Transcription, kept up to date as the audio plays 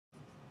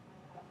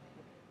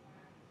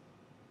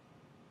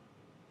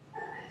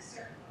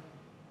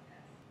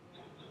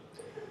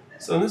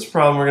So in this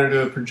problem we're going to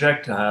do a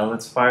projectile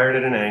that's fired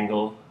at an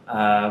angle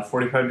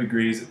 45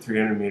 degrees at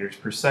 300 meters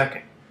per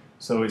second.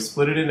 So we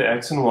split it into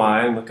x and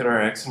y and look at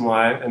our x and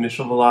y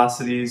initial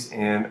velocities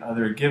and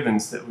other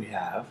givens that we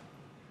have.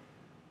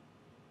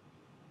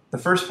 The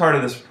first part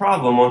of this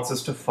problem wants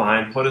us to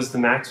find what is the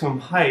maximum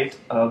height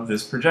of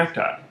this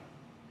projectile.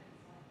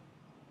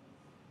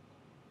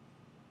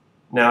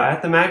 Now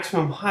at the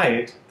maximum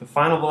height, the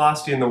final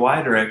velocity in the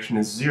y direction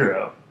is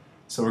 0.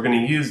 So we're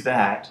going to use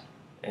that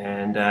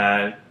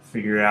and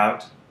figure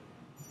out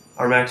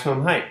our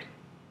maximum height.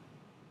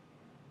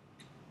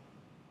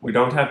 We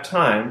don't have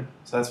time,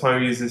 so that's why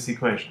we use this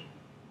equation.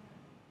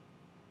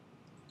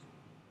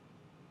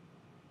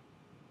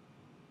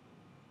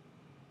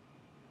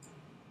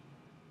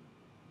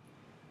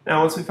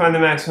 Now once we find the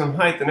maximum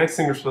height, the next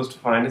thing we're supposed to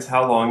find is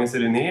how long is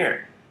it in the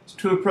air. There's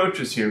two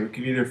approaches here. We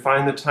could either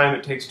find the time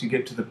it takes to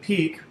get to the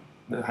peak,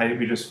 the height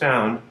we just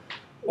found,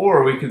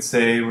 or we could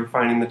say we're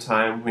finding the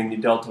time when the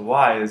delta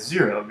y is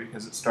 0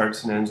 because it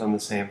starts and ends on the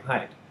same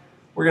height.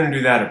 We're going to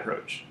do that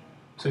approach.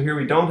 So here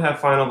we don't have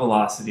final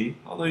velocity,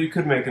 although you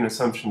could make an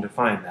assumption to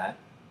find that,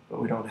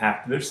 but we don't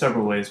have to. There's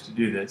several ways to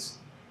do this.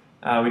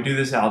 We do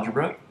this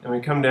algebra, and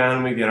we come down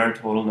and we get our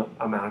total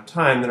amount of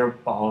time that our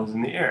ball is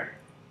in the air.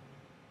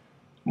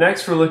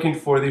 Next, we're looking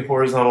for the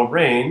horizontal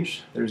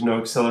range. There's no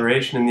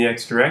acceleration in the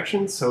x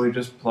direction, so we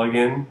just plug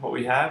in what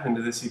we have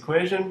into this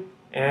equation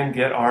and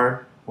get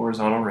our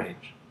horizontal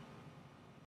range.